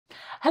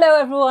Hello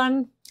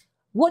everyone!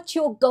 What's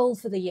your goal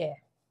for the year?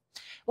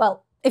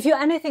 Well, if you're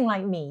anything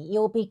like me,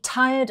 you'll be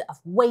tired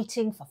of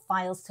waiting for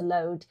files to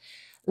load,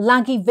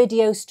 laggy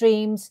video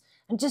streams,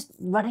 and just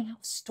running out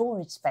of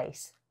storage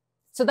space.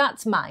 So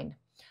that's mine.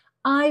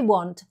 I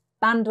want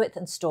bandwidth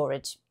and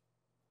storage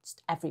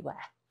just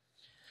everywhere.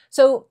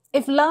 So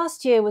if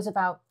last year was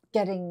about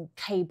getting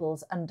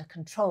cables under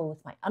control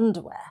with my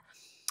underwear,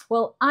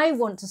 well, I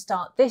want to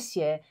start this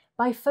year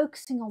by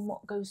focusing on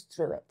what goes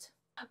through it.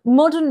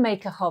 Modern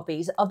maker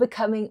hobbies are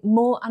becoming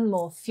more and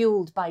more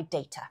fueled by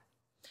data.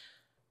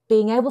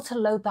 Being able to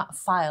load that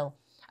file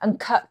and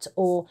cut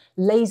or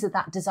laser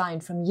that design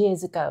from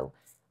years ago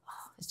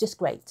is just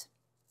great.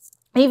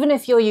 Even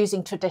if you're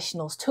using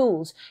traditional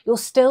tools, you're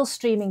still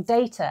streaming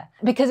data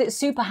because it's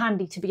super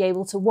handy to be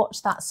able to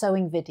watch that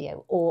sewing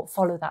video or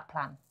follow that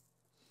plan.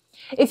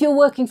 If you're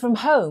working from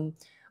home,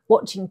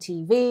 watching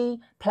TV,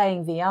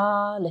 playing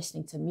VR,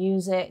 listening to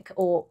music,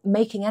 or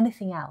making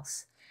anything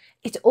else,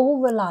 it all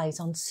relies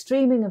on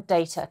streaming of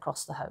data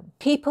across the home.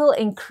 People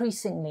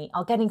increasingly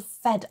are getting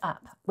fed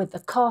up with the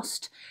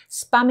cost,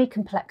 spammy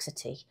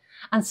complexity,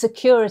 and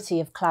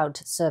security of cloud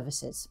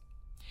services.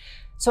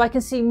 So I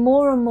can see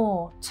more and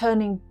more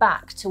turning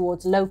back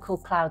towards local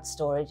cloud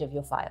storage of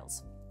your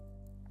files.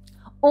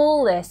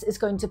 All this is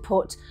going to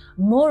put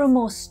more and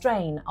more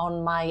strain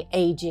on my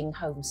aging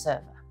home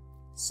server.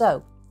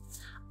 So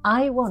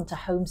I want a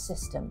home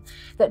system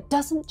that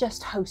doesn't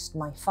just host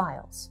my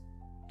files.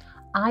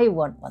 I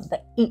want one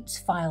that eats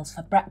files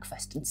for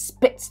breakfast and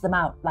spits them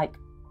out like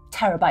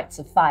terabytes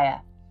of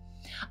fire.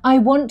 I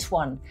want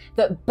one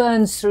that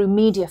burns through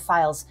media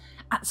files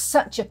at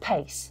such a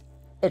pace,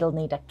 it'll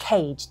need a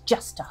cage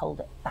just to hold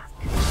it back.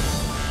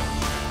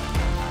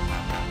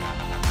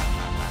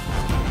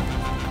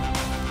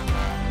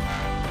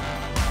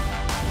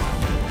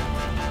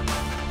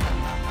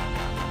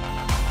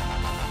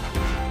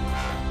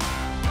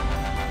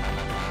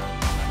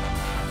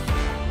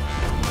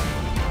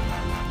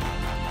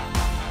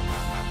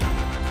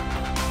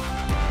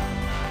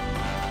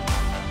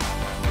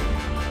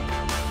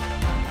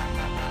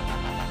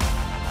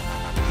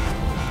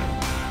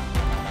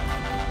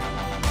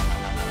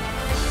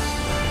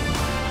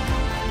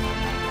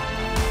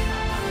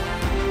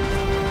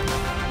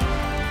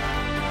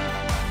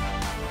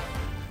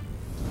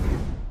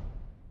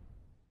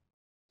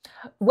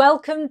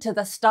 Welcome to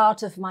the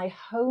start of my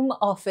home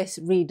office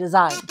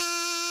redesign.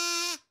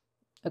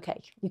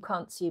 Okay, you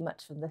can't see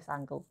much from this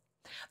angle.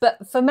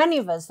 But for many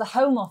of us, the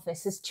home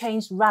office has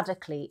changed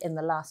radically in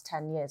the last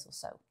 10 years or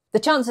so. The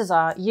chances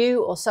are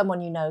you or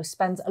someone you know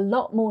spends a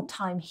lot more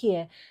time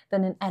here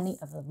than in any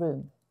other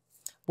room.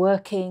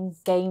 Working,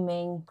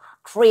 gaming,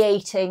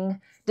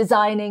 creating,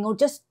 designing, or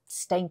just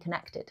staying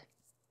connected.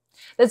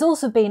 There's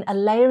also been a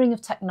layering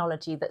of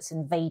technology that's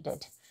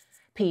invaded.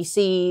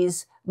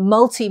 PCs,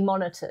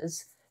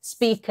 multi-monitors,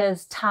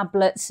 speakers,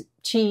 tablets,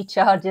 Qi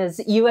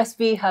chargers,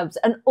 USB hubs,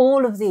 and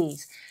all of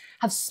these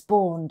have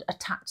spawned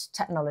attached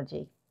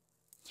technology.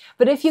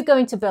 But if you're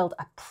going to build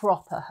a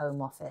proper home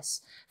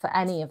office for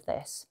any of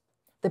this,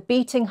 the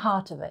beating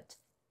heart of it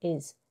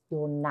is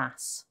your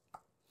NAS.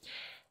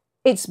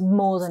 It's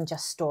more than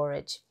just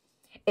storage.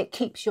 It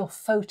keeps your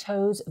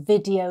photos,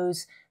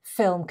 videos,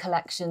 film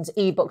collections,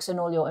 ebooks, and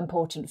all your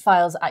important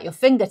files at your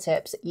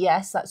fingertips.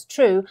 Yes, that's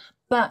true,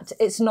 but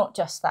it's not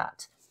just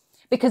that.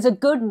 Because a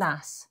good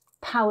NAS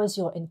powers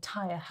your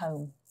entire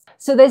home.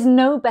 So there's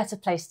no better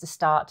place to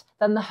start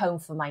than the home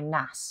for my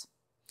NAS.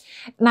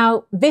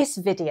 Now, this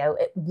video,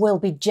 it will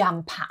be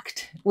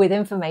jam-packed with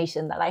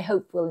information that I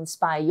hope will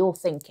inspire your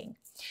thinking.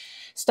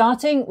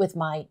 Starting with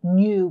my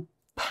new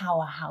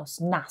powerhouse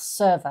NAS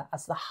server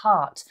as the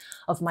heart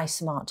of my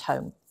smart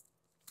home,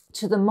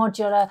 to the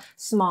modular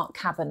smart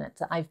cabinet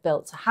that I've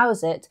built to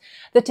house it,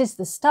 that is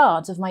the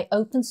start of my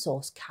open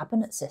source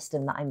cabinet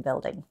system that I'm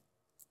building.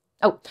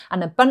 Oh,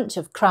 and a bunch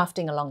of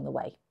crafting along the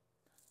way.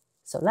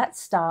 So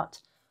let's start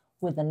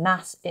with the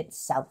NAS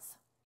itself.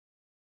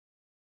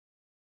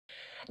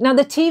 Now,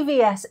 the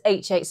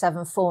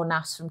TVS-h874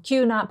 NAS from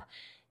QNAP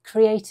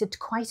created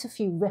quite a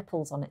few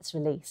ripples on its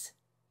release.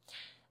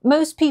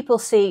 Most people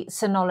see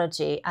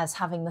Synology as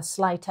having the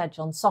slight edge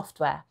on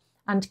software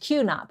and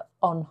QNAP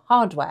on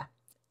hardware.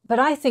 But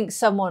I think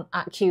someone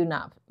at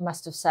QNAP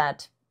must have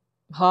said,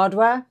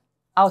 hardware?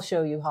 I'll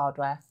show you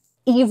hardware.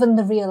 Even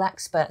the real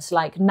experts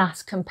like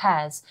NAS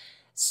Compares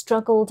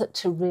struggled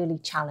to really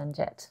challenge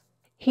it.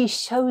 He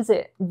shows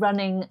it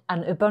running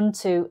an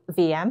Ubuntu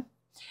VM,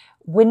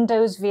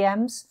 Windows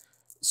VMs,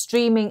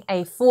 streaming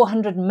a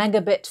 400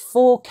 megabit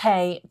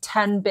 4K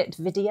 10-bit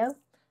video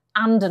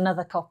and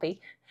another copy,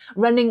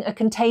 running a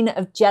container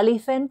of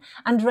jellyfin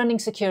and running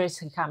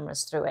security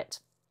cameras through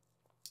it.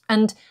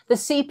 And the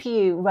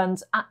CPU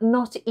runs at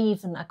not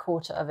even a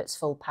quarter of its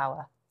full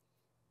power.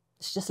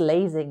 It's just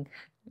lazing.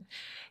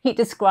 He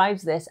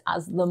describes this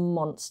as the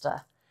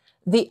monster,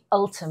 the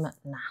ultimate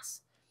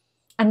NAS,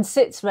 and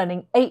sits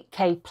running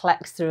 8K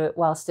Plex through it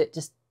whilst it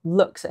just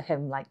looks at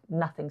him like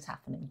nothing's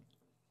happening.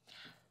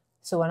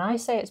 So when I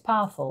say it's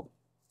powerful,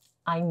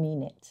 I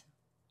mean it.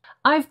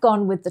 I've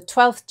gone with the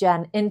 12th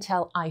gen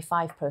Intel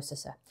i5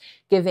 processor,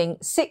 giving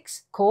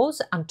 6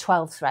 cores and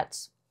 12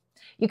 threads.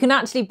 You can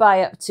actually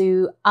buy up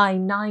to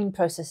i9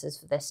 processors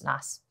for this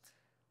NAS,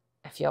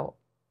 if you're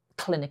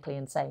clinically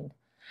insane.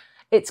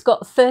 It's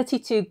got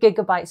 32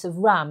 gigabytes of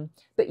RAM,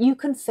 but you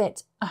can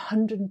fit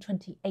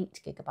 128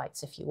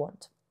 gigabytes if you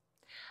want.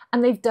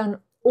 And they've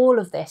done all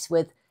of this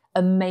with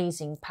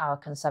amazing power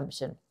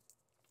consumption.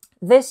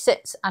 This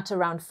sits at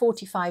around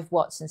 45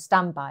 watts in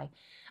standby,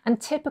 and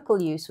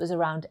typical use was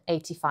around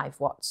 85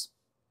 watts.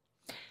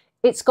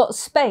 It's got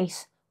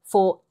space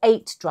for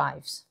 8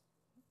 drives,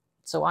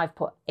 so I've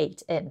put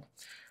 8 in.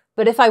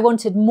 But if I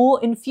wanted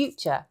more in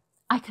future,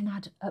 I can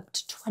add up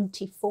to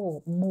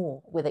 24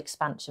 more with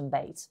expansion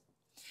bays.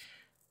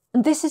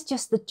 And this is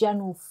just the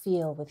general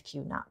feel with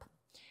QNAP.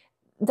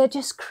 They're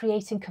just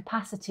creating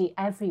capacity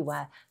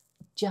everywhere,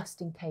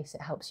 just in case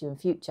it helps you in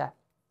future.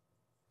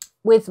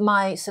 With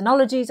my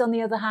Synologies, on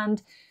the other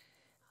hand,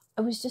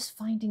 I was just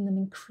finding them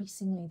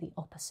increasingly the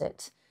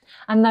opposite.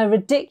 And their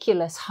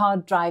ridiculous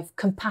hard drive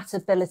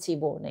compatibility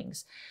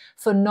warnings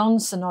for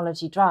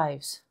non-Synology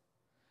drives.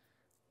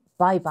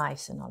 Bye-bye,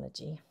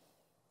 Synology.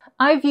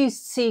 I've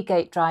used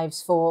Seagate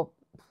drives for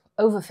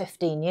over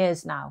 15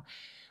 years now,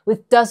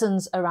 with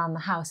dozens around the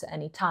house at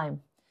any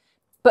time.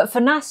 But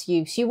for NAS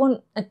use, you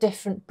want a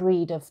different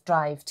breed of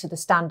drive to the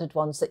standard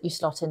ones that you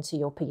slot into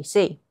your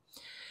PC.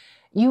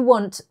 You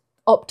want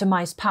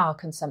optimized power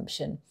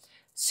consumption,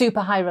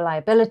 super high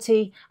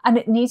reliability, and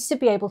it needs to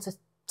be able to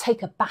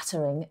take a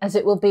battering, as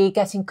it will be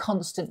getting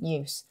constant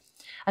use,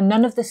 and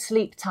none of the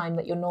sleep time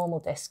that your normal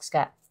disks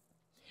get.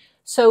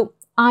 So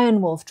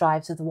Ironwolf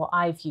drives are what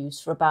I've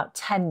used for about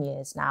 10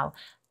 years now,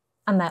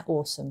 and they're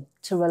awesome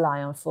to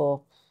rely on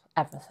for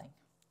everything.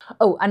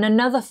 Oh, and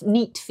another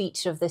neat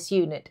feature of this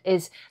unit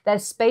is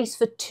there's space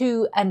for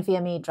 2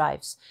 NVMe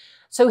drives.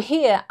 So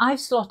here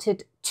I've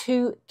slotted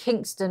 2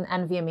 Kingston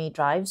NVMe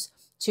drives,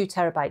 2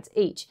 terabytes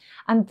each,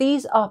 and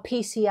these are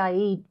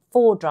PCIe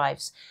 4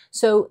 drives,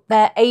 so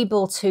they're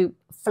able to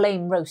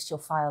flame roast your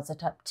files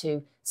at up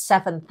to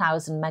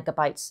 7,000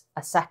 megabytes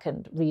a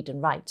second read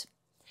and write.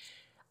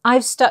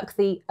 I've stuck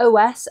the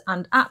OS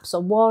and apps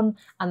on one,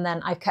 and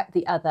then I've kept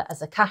the other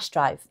as a cache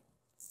drive.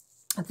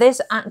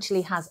 This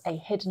actually has a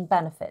hidden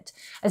benefit,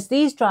 as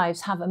these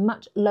drives have a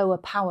much lower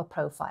power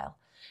profile.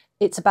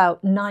 It's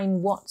about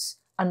 9 watts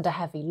under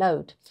heavy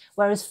load,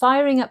 whereas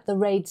firing up the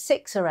RAID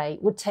 6 array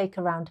would take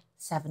around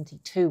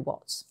 72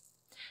 watts.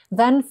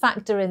 Then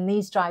factor in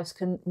these drives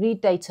can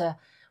read data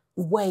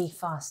way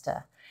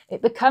faster.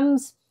 It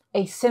becomes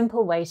a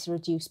simple way to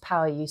reduce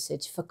power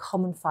usage for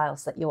common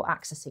files that you're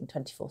accessing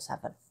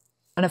 24/7.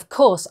 And of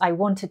course, I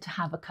wanted to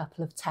have a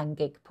couple of 10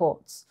 gig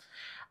ports.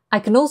 I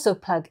can also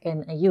plug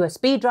in a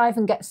USB drive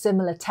and get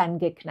similar 10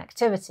 gig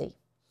connectivity.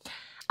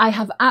 I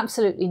have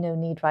absolutely no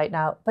need right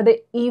now, but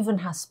it even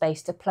has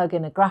space to plug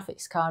in a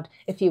graphics card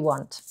if you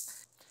want.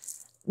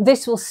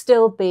 This will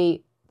still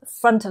be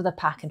front of the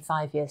pack in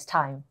 5 years'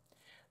 time,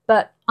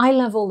 but I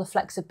love all the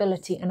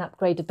flexibility and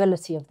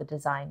upgradability of the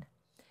design.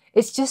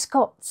 It's just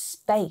got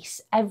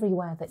space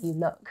everywhere that you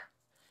look.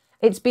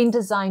 It's been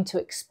designed to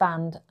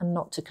expand and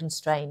not to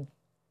constrain.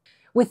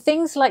 With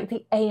things like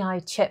the AI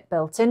chip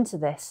built into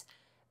this,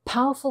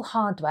 powerful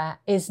hardware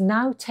is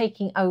now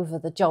taking over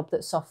the job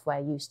that software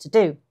used to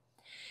do.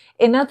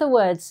 In other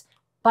words,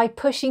 by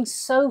pushing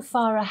so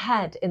far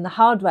ahead in the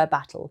hardware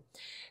battle,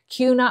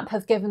 QNAP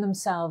have given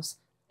themselves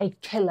a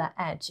killer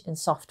edge in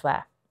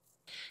software.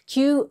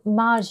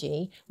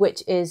 QMagi,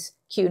 which is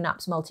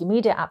QNAP's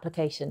multimedia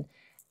application,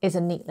 is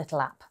a neat little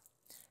app.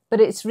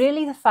 But it's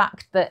really the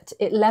fact that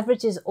it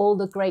leverages all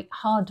the great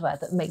hardware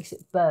that makes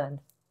it burn.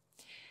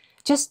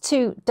 Just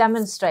to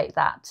demonstrate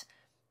that,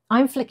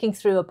 I'm flicking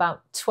through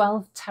about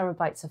 12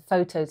 terabytes of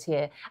photos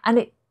here, and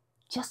it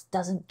just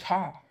doesn't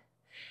care.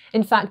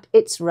 In fact,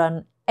 it's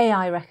run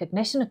AI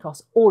recognition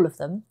across all of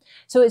them,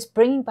 so it's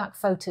bringing back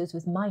photos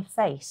with my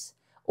face.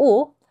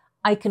 Or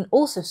I can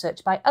also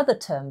search by other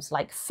terms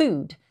like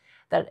food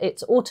that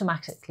it's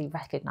automatically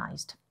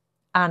recognized.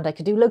 And I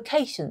could do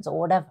locations or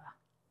whatever.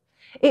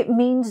 It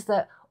means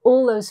that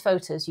all those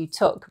photos you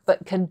took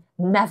but can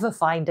never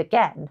find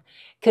again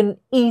can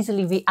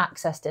easily be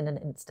accessed in an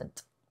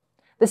instant.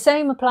 The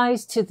same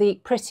applies to the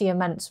pretty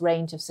immense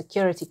range of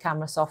security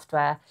camera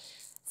software,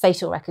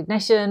 facial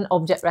recognition,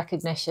 object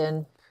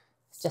recognition.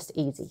 It's just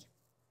easy.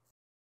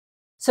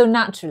 So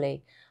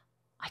naturally,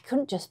 I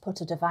couldn't just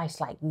put a device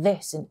like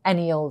this in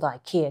any old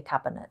IKEA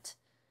cabinet.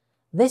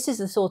 This is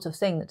the sort of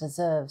thing that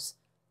deserves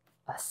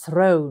a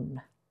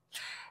throne.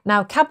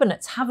 Now,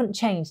 cabinets haven't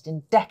changed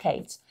in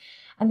decades,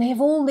 and they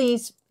have all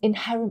these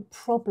inherent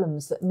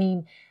problems that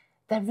mean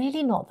they're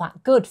really not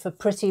that good for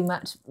pretty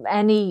much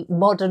any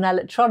modern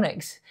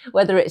electronics,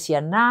 whether it's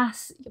your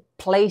NAS, your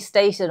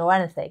PlayStation or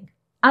anything.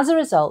 As a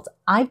result,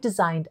 I've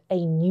designed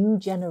a new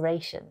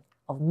generation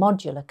of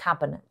modular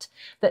cabinet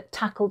that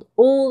tackled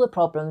all the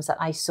problems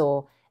that I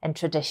saw in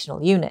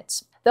traditional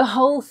units. The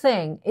whole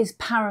thing is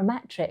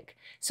parametric,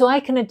 so I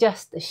can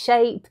adjust the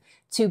shape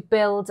to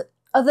build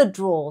other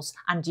drawers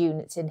and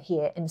units in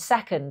here in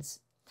seconds.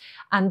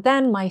 And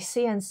then my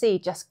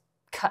CNC just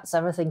cuts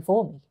everything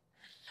for me.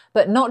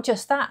 But not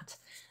just that,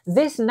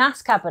 this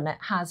NAS cabinet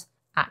has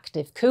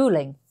active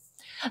cooling.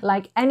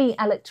 Like any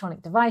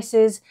electronic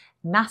devices,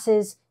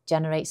 NASes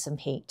generate some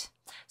heat.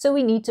 So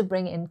we need to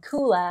bring in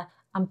cool air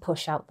and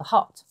push out the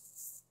hot.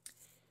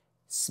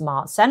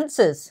 Smart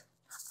sensors.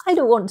 I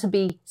don't want to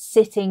be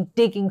sitting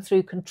digging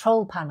through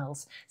control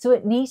panels, so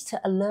it needs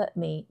to alert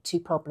me to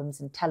problems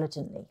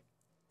intelligently.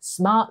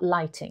 Smart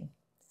lighting.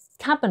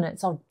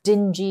 Cabinets are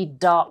dingy,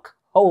 dark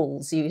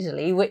holes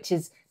usually, which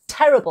is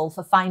terrible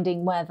for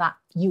finding where that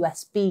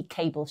USB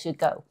cable should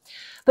go.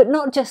 But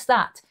not just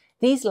that,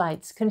 these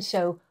lights can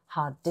show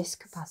hard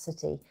disk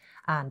capacity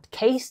and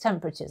case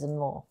temperatures and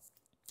more.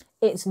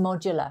 It's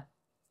modular.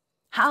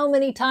 How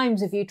many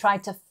times have you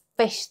tried to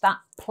fish that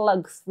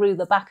plug through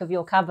the back of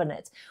your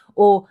cabinet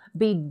or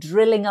be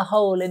drilling a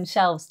hole in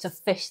shelves to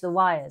fish the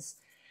wires?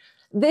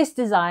 This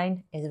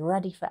design is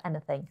ready for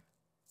anything.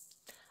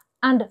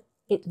 And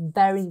it's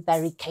very,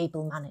 very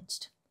cable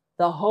managed.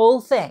 The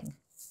whole thing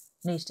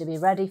needs to be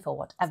ready for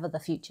whatever the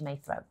future may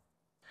throw.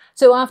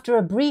 So after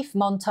a brief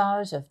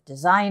montage of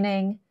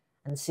designing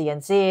and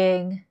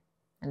CNCing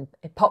and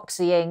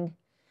epoxying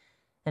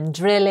and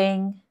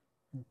drilling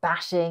and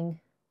bashing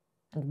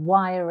and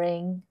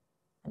wiring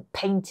and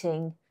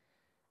painting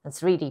and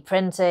 3D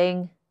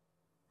printing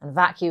and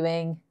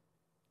vacuuming,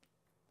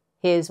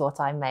 here's what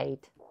I made.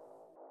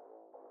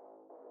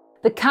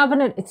 The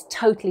cabinet is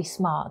totally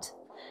smart.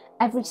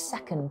 Every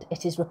second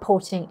it is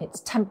reporting its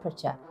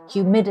temperature,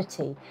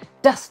 humidity,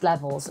 dust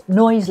levels,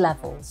 noise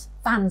levels,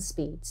 fan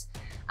speeds,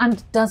 and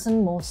a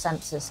dozen more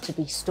sensors to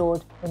be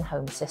stored in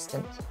Home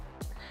Assistant.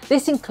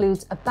 This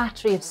includes a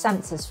battery of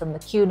sensors from the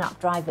QNAP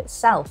drive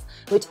itself,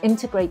 which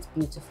integrates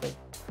beautifully.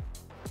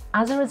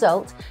 As a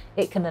result,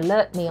 it can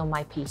alert me on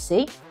my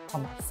PC,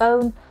 on my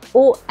phone,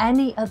 or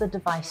any other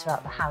device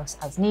throughout the house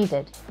as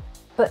needed.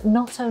 But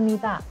not only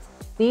that,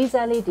 these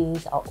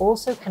LEDs are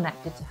also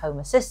connected to Home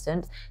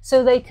Assistant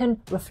so they can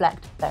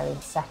reflect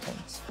various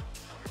settings.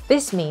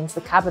 This means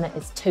the cabinet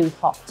is too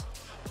hot.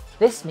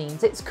 This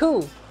means it's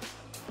cool.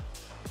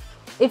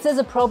 If there's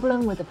a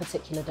problem with a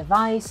particular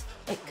device,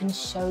 it can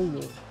show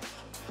you.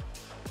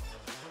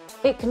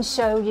 It can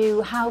show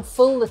you how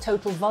full the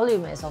total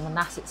volume is on the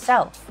NAS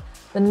itself,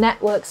 the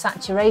network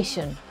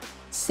saturation,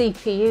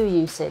 CPU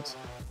usage,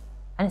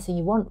 anything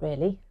you want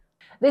really.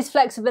 This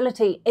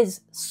flexibility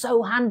is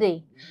so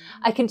handy.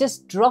 I can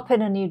just drop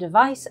in a new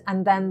device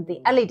and then the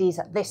LEDs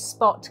at this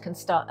spot can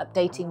start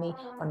updating me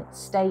on its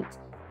state,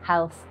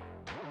 health,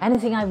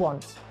 anything I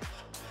want.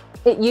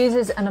 It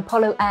uses an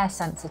Apollo air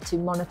sensor to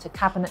monitor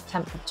cabinet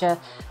temperature,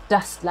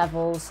 dust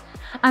levels,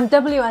 and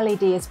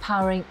WLED is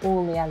powering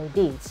all the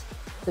LEDs.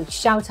 So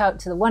shout out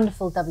to the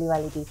wonderful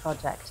WLED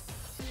project.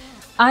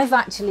 I've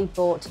actually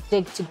bought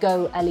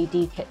Dig2Go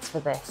LED kits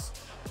for this.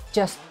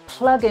 Just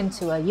plug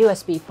into a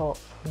USB port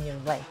and you're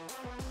away.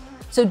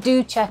 So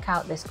do check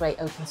out this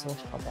great open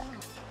source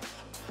project.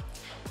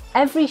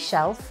 Every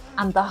shelf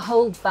and the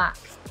whole back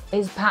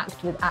is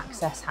packed with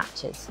access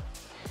hatches.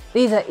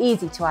 These are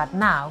easy to add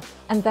now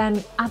and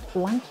then add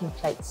blanking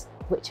plates,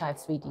 which I've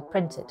 3D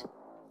printed.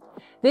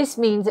 This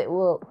means it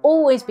will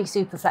always be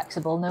super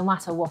flexible no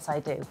matter what I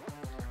do.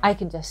 I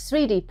can just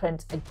 3D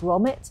print a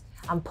grommet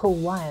and pull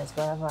wires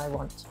wherever I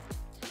want.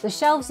 The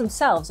shelves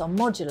themselves are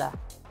modular,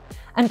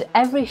 and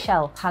every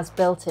shelf has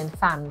built-in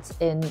fans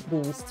in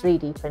these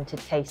 3D printed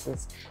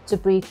cases to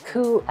breathe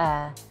cool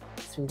air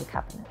through the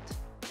cabinet.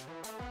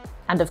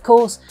 And of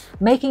course,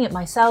 making it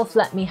myself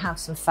let me have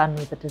some fun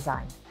with the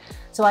design.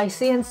 So I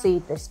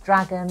CNC'd this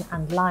dragon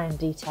and lion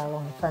detail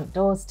on the front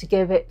doors to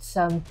give it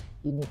some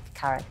unique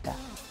character.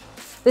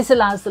 This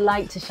allows the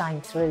light to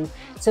shine through,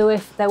 so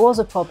if there was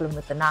a problem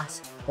with the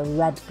NAS, the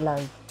red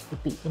glow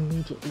would be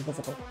immediately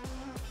visible.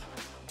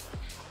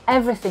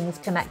 Everything is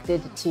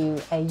connected to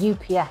a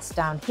UPS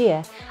down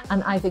here,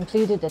 and I've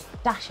included a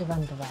dash of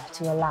underwear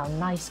to allow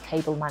nice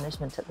cable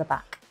management at the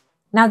back.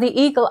 Now the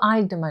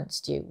eagle-eyed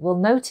amongst you will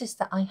notice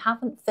that I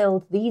haven't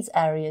filled these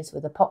areas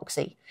with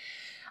epoxy.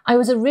 I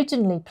was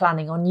originally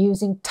planning on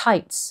using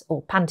tights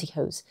or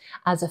pantyhose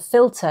as a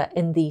filter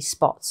in these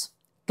spots.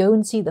 Go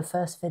and see the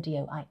first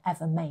video I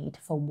ever made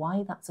for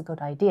why that's a good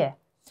idea.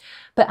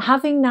 But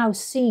having now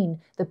seen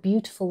the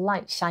beautiful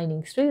light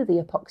shining through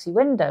the epoxy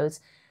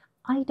windows,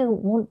 I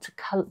don't want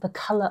the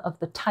colour of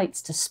the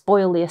tights to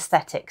spoil the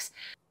aesthetics.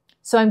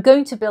 So I'm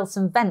going to build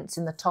some vents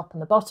in the top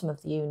and the bottom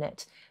of the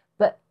unit,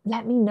 but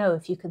let me know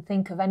if you can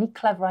think of any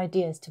clever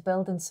ideas to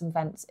build in some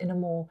vents in a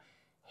more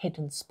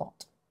hidden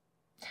spot.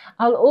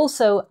 I'll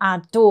also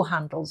add door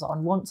handles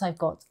on once I've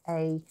got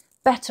a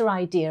better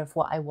idea of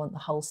what I want the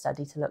whole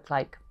study to look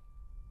like.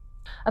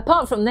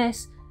 Apart from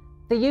this,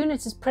 the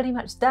unit is pretty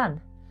much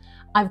done.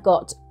 I've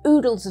got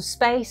oodles of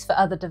space for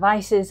other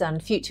devices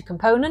and future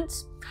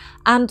components,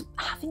 and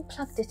having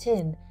plugged it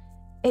in,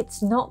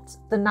 it's not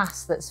the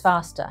NAS that's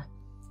faster.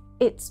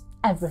 It's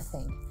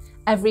everything.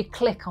 Every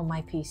click on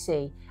my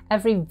PC,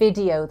 every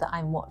video that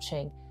I'm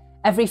watching,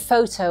 every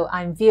photo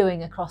I'm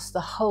viewing across the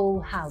whole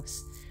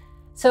house.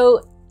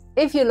 So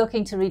if you're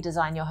looking to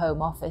redesign your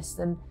home office,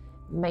 then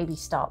maybe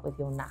start with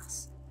your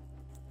NAS.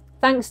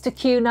 Thanks to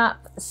QNAP,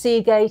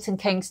 Seagate and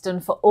Kingston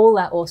for all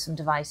their awesome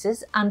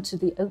devices, and to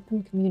the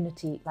open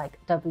community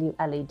like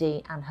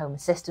WLED and Home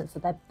Assistant for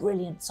their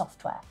brilliant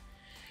software.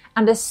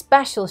 And a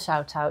special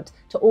shout out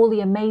to all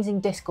the amazing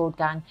Discord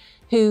gang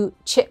who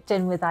chipped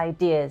in with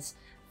ideas,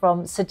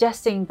 from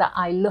suggesting that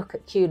I look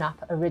at QNAP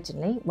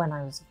originally when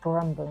I was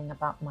grumbling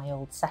about my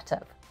old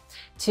setup,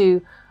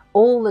 to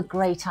all the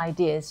great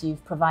ideas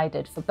you've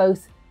provided for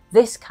both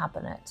this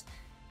cabinet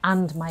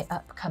and my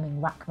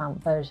upcoming rack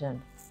mount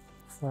version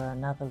for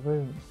another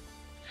room.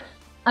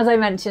 As I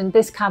mentioned,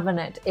 this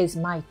cabinet is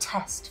my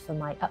test for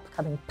my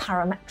upcoming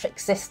parametric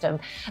system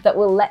that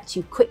will let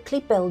you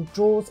quickly build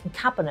drawers and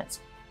cabinets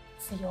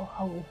for your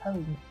whole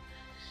home.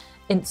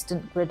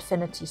 Instant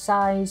gridfinity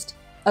sized,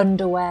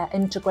 underwear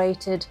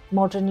integrated,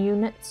 modern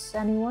units,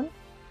 anyone?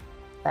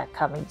 They're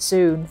coming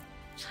soon.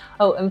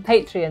 Oh, and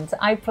Patreons,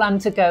 I plan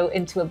to go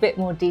into a bit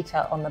more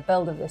detail on the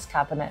build of this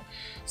cabinet,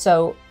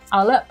 so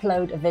I'll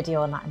upload a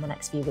video on that in the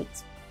next few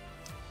weeks.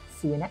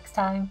 See you next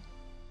time.